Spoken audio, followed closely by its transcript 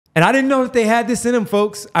And I didn't know if they had this in them,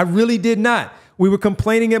 folks. I really did not. We were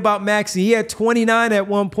complaining about Maxey. He had 29 at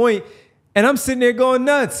one point, and I'm sitting there going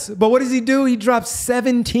nuts. But what does he do? He drops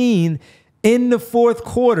 17 in the fourth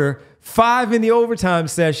quarter, 5 in the overtime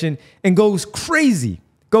session, and goes crazy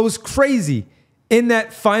in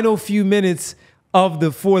that final few minutes of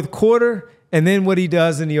the fourth quarter. And then what he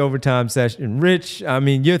does in the overtime session. Rich, I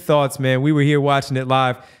mean, your thoughts, man. We were here watching it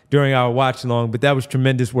live during our watch along, but that was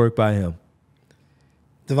tremendous work by him.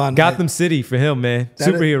 Devon, Gotham City for him, man.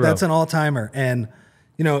 Superhero. That's an all-timer. And,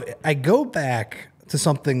 you know, I go back to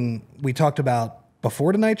something we talked about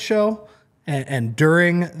before tonight's show and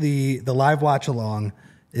during the live watch along,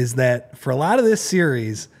 is that for a lot of this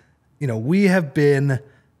series, you know, we have been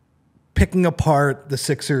picking apart the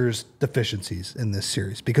Sixers' deficiencies in this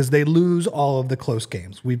series because they lose all of the close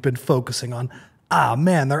games. We've been focusing on,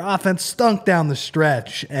 man, their offense stunk down the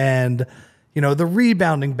stretch and, you know, the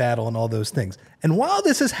rebounding battle and all those things. And while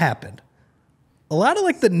this has happened, a lot of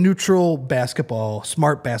like the neutral basketball,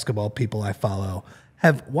 smart basketball people I follow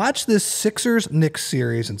have watched this Sixers-Knicks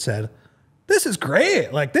series and said, this is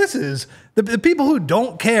great. Like, this is the people who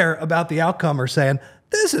don't care about the outcome are saying,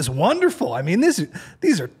 this is wonderful. I mean,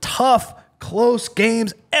 these are tough, close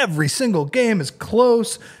games. Every single game is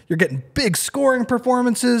close. You're getting big scoring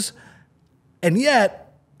performances. And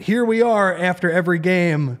yet, here we are after every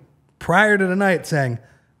game prior to tonight saying,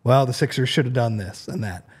 well, the Sixers should have done this and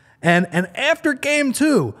that. And after game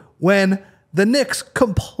 2, when the Knicks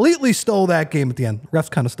completely stole that game at the end,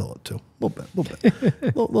 refs kind of stole it too. A little bit.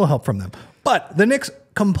 little help from them. But the Knicks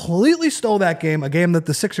completely stole that game, a game that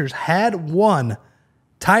the Sixers had won.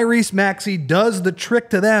 Tyrese Maxey does the trick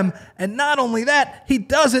to them, and not only that, he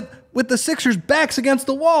does it with the Sixers' backs against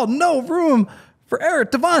the wall. No room for error.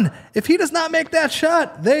 Devon, if he does not make that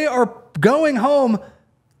shot, they are going home.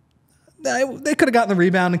 They could have gotten the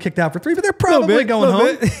rebound and kicked out for 3, but they're probably going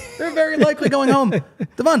home. They're very likely going home.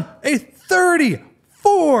 Devon, a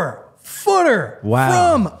 34-footer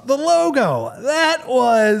from the logo. That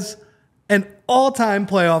was an all-time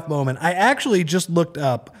playoff moment. I actually just looked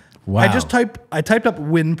up. Wow. I typed up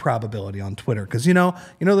win probability on Twitter because you know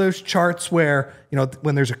those charts where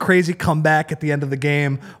when there's a crazy comeback at the end of the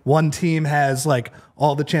game, one team has like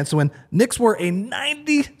all the chance to win. Knicks were a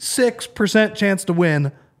 96% chance to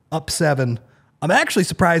win, up 7. I'm actually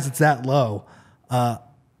surprised it's that low.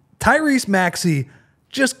 Tyrese Maxey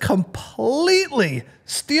just completely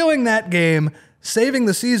stealing that game, saving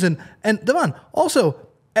the season. And Devon, also,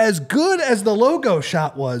 as good as the logo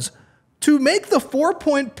shot was, to make the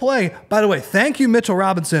 4-point play, by the way, thank you, Mitchell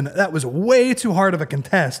Robinson. That was way too hard of a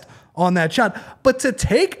contest on that shot. But to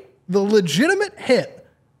take the legitimate hit,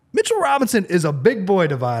 Mitchell Robinson is a big boy,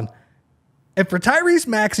 Devon. And for Tyrese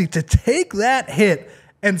Maxey to take that hit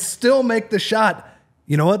and still make the shot,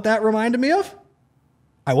 you know what that reminded me of?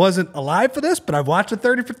 I wasn't alive for this, but I've watched a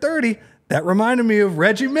 30 for 30. That reminded me of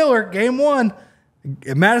Reggie Miller, game 1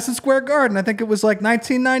 at Madison Square Garden. I think it was like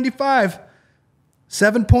 1995.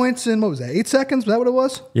 7 points in, what was that, 8 seconds? Was that what it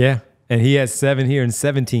was? Yeah, and he has 7 here in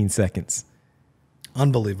 17 seconds.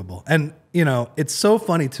 Unbelievable. And, it's so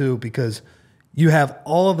funny, too, because you have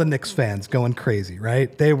all of the Knicks fans going crazy,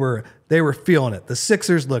 right? They were feeling it. The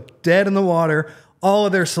Sixers looked dead in the water. All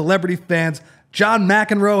of their celebrity fans. John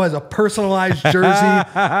McEnroe has a personalized jersey.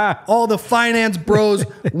 All the finance bros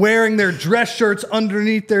wearing their dress shirts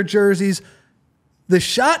underneath their jerseys. The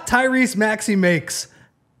shot Tyrese Maxey makes,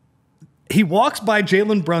 he walks by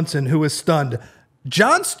Jalen Brunson, who is stunned.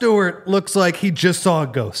 Jon Stewart looks like he just saw a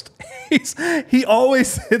ghost. He always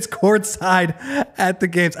sits courtside at the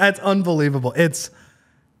games. That's unbelievable. It's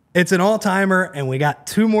an all-timer, and we got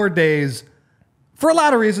 2 more days for a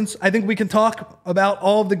lot of reasons. I think we can talk about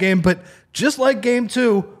all of the game, but just like game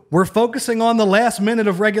 2, we're focusing on the last minute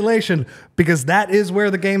of regulation because that is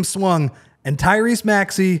where the game swung. And Tyrese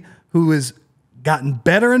Maxey, who has gotten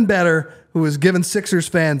better and better, who has given Sixers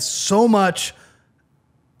fans so much,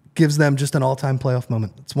 gives them just an all-time playoff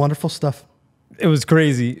moment. It's wonderful stuff. It was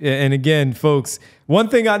crazy. And again, folks, one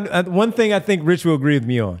thing I think Rich will agree with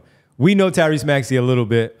me on. We know Tyrese Maxey a little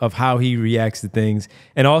bit of how he reacts to things.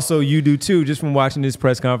 And also you do too, just from watching his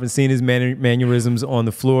press conference, seeing his mannerisms on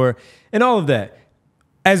the floor and all of that.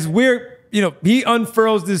 As he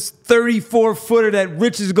unfurls this 34-footer that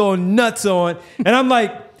Rich is going nuts on. And I'm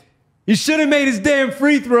like, he should have made his damn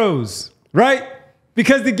free throws, right?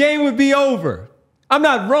 Because the game would be over. I'm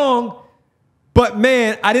not wrong, but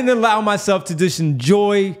man, I didn't allow myself to just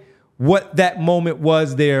enjoy what that moment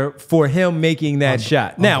was there for him making that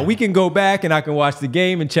shot. Now, we can go back and I can watch the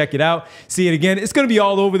game and check it out, see it again. It's going to be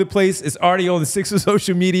all over the place. It's already on the Sixers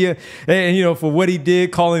social media, and for what he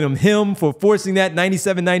did, calling him for forcing that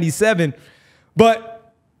 97-97.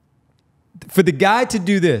 But For the guy to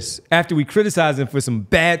do this after we criticize him for some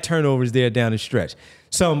bad turnovers there down the stretch,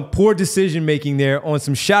 some poor decision-making there on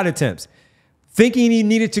some shot attempts, thinking he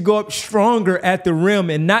needed to go up stronger at the rim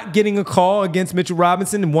and not getting a call against Mitchell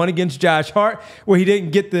Robinson and one against Josh Hart where he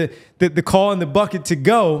didn't get the call in the bucket to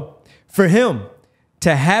go, for him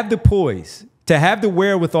to have the poise, to have the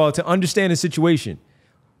wherewithal to understand the situation,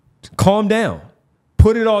 calm down,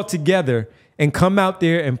 put it all together, and come out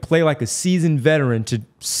there and play like a seasoned veteran to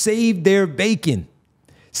save their bacon,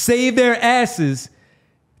 save their asses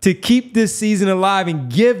to keep this season alive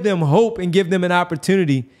and give them hope and give them an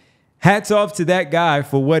opportunity. Hats off to that guy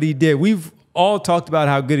for what he did. We've all talked about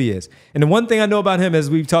how good he is. And the one thing I know about him as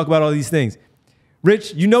we've talked about all these things,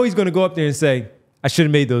 Rich, you know he's going to go up there and say, I should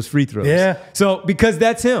have made those free throws. Yeah. So because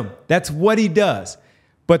that's him. That's what he does.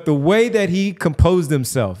 But the way that he composed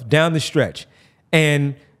himself down the stretch,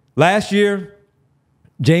 and last year,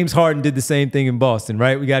 James Harden did the same thing in Boston,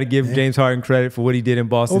 right? We got to give James Harden credit for what he did in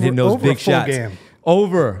Boston, hitting those big shots. Game.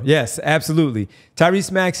 Yes, absolutely.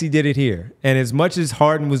 Tyrese Maxey did it here. And as much as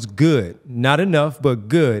Harden was good, not enough, but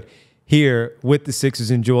good here with the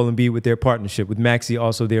Sixers and Joel Embiid with their partnership, with Maxey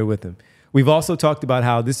also there with him. We've also talked about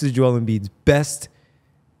how this is Joel Embiid's best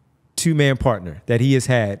two-man partner that he has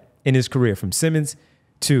had in his career, from Simmons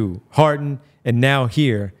to Harden and now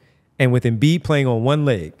here. And with Embiid playing on one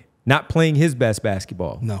leg, not playing his best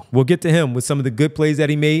basketball. No. We'll get to him with some of the good plays that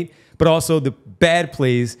he made, but also the bad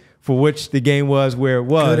plays for which the game was where it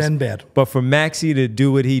was. Good and bad. But for Maxey to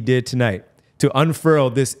do what he did tonight, to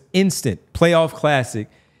unfurl this instant playoff classic,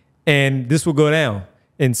 and this will go down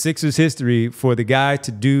in Sixers history for the guy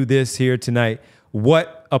to do this here tonight.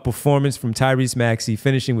 What a performance from Tyrese Maxey,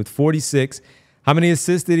 finishing with 46. How many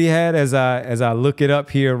assists did he have as I look it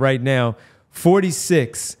up here right now?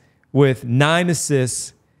 46 with 9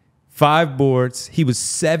 assists, 5 boards. He was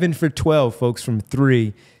 7 for 12, folks, from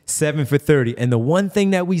 3, 7 for 30. And the one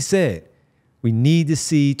thing that we said, we need to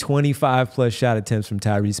see 25-plus shot attempts from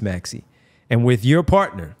Tyrese Maxey. And with your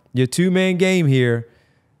partner, your two-man game here,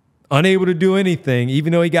 unable to do anything,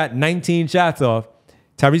 even though he got 19 shots off,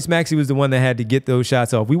 Tyrese Maxey was the one that had to get those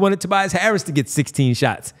shots off. We wanted Tobias Harris to get 16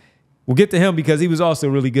 shots. We'll get to him because he was also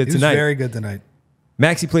really good tonight. He was very good tonight.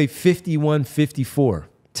 Maxey played 51-54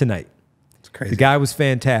 tonight. It's crazy. The guy was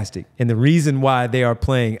fantastic. And the reason why they are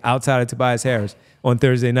playing outside of Tobias Harris on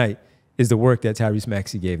Thursday night is the work that Tyrese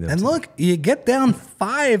Maxey gave them. And look, you get down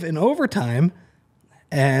 5 in overtime,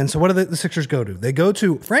 and so what do the Sixers go to? They go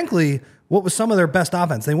to, frankly, what was some of their best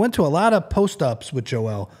offense. They went to a lot of post-ups with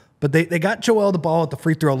Joel, but they got Joel the ball at the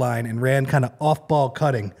free throw line and ran kind of off-ball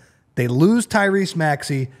cutting. They lose Tyrese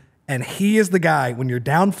Maxey, and he is the guy. When you're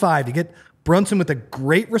down 5, you get Brunson with a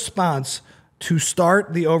great response to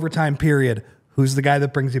start the overtime period. Who's the guy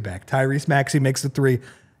that brings you back? Tyrese Maxey makes the 3.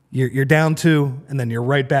 You're down 2, and then you're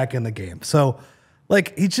right back in the game. So,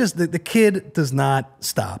 like, he's just the kid does not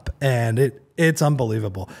stop, and it's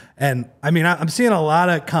unbelievable. And I mean, I'm seeing a lot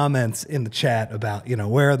of comments in the chat about, you know,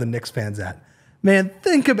 where are the Knicks fans at? Man,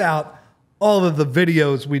 think about all of the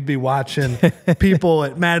videos we'd be watching. People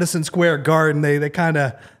at Madison Square Garden,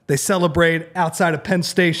 they celebrate outside of Penn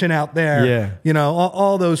Station out there. Yeah. You know,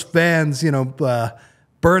 all those fans, you know,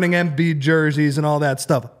 burning Embiid jerseys and all that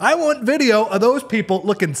stuff. I want video of those people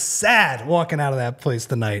looking sad walking out of that place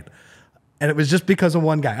tonight. And it was just because of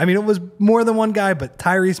one guy. I mean, it was more than one guy, but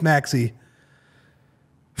Tyrese Maxey,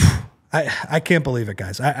 I can't believe it,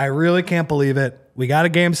 guys. I really can't believe it. We got a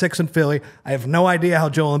game 6 in Philly. I have no idea how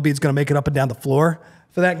Joel Embiid's going to make it up and down the floor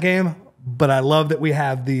for that game, but I love that we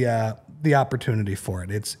have the opportunity for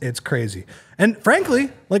it. It's crazy. And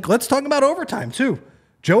frankly, like, let's talk about overtime too.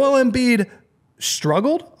 Joel Embiid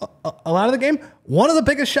struggled a lot of the game. One of the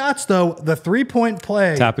biggest shots, though, the 3-point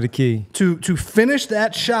play. Top of the key. To finish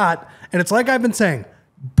that shot. And it's like I've been saying,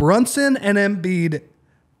 Brunson and Embiid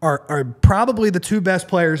are probably the 2 best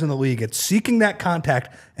players in the league at seeking that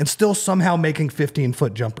contact and still somehow making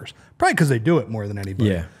 15-foot jumpers. Probably because they do it more than anybody.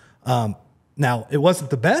 Yeah. Now, it wasn't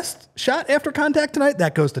the best shot after contact tonight.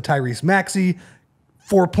 That goes to Tyrese Maxey.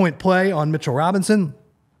 4-point play on Mitchell Robinson.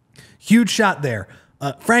 Huge shot there.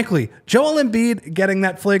 Frankly, Joel Embiid getting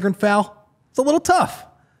that flagrant foul, it's a little tough.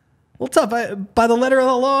 A little tough. By the letter of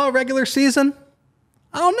the law, regular season,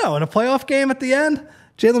 I don't know. In a playoff game at the end,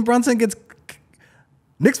 Jalen Brunson gets...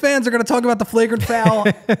 Knicks fans are going to talk about the flagrant foul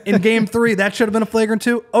in Game 3. That should have been a flagrant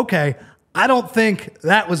 2. Okay, I don't think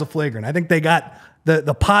that was a flagrant. I think they got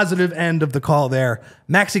the positive end of the call there.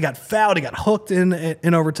 Maxey got fouled. He got hooked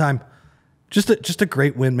in overtime. Just a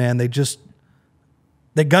great win, man. They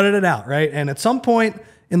gutted it out, right? And at some point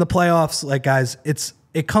in the playoffs, like, guys,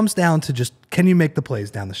 it comes down to just, can you make the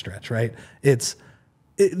plays down the stretch, right?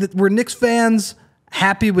 We're Knicks fans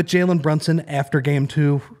happy with Jalen Brunson after game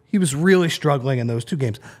 2. He was really struggling in those 2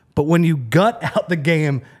 games. But when you gut out the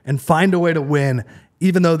game and find a way to win,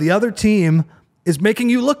 even though the other team is making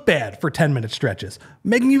you look bad for 10-minute stretches,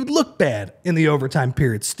 making you look bad in the overtime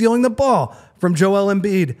period, stealing the ball from Joel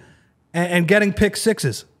Embiid and getting pick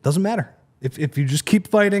sixes, doesn't matter. If you just keep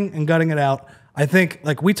fighting and gutting it out, I think,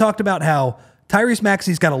 like we talked about how Tyrese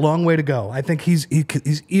Maxey's got a long way to go. I think he's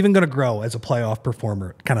even going to grow as a playoff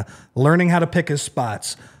performer, kind of learning how to pick his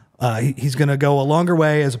spots. He's going to go a longer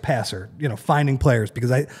way as a passer, finding players,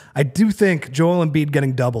 because I do think Joel Embiid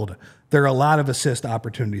getting doubled, there are a lot of assist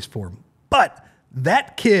opportunities for him. But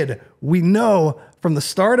that kid, we know from the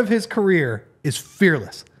start of his career, is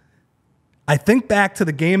fearless. I think back to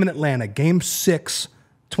the game in Atlanta, Game 6,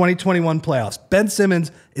 2021 playoffs. Ben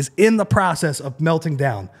Simmons is in the process of melting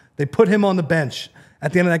down. They put him on the bench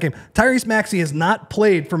at the end of that game. Tyrese Maxey has not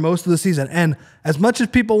played for most of the season. And as much as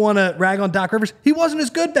people want to rag on Doc Rivers, he wasn't as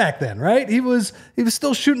good back then, right? He was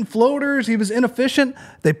still shooting floaters. He was inefficient.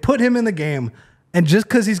 They put him in the game. And just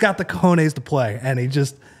because he's got the cojones to play and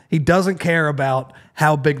he doesn't care about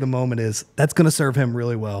how big the moment is, that's going to serve him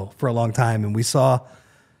really well for a long time. And we saw,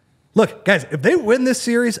 look, guys, if they win this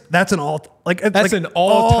series, that's an all-timer.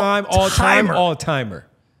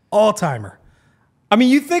 All-timer. I mean,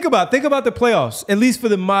 you think about the playoffs, at least for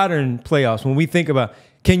the modern playoffs. When we think about,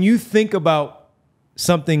 can you think about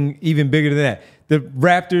something even bigger than that? The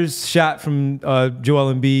Raptors shot from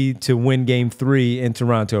Joel Embiid to win Game 3 in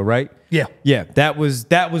Toronto, right? Yeah, yeah. That was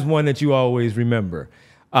one that you always remember.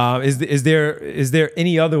 Is there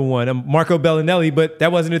any other one? Marco Bellinelli, but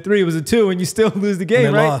that wasn't a 3; it was a 2, and you still lose the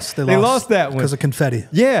game, right? They lost that one because of confetti.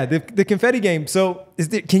 Yeah, the confetti game. So,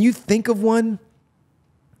 can you think of one?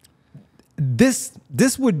 This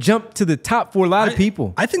would jump to the top for a lot of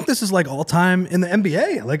people. I think this is like all time in the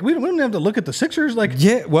NBA. Like we don't have to look at the Sixers. Like,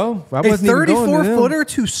 yeah, well, I wasn't a 34-footer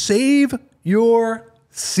to save your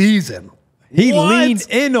season. He leaned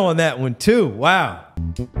in on that one too. Wow.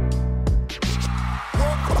 We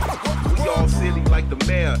all silly like the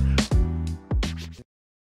mayor.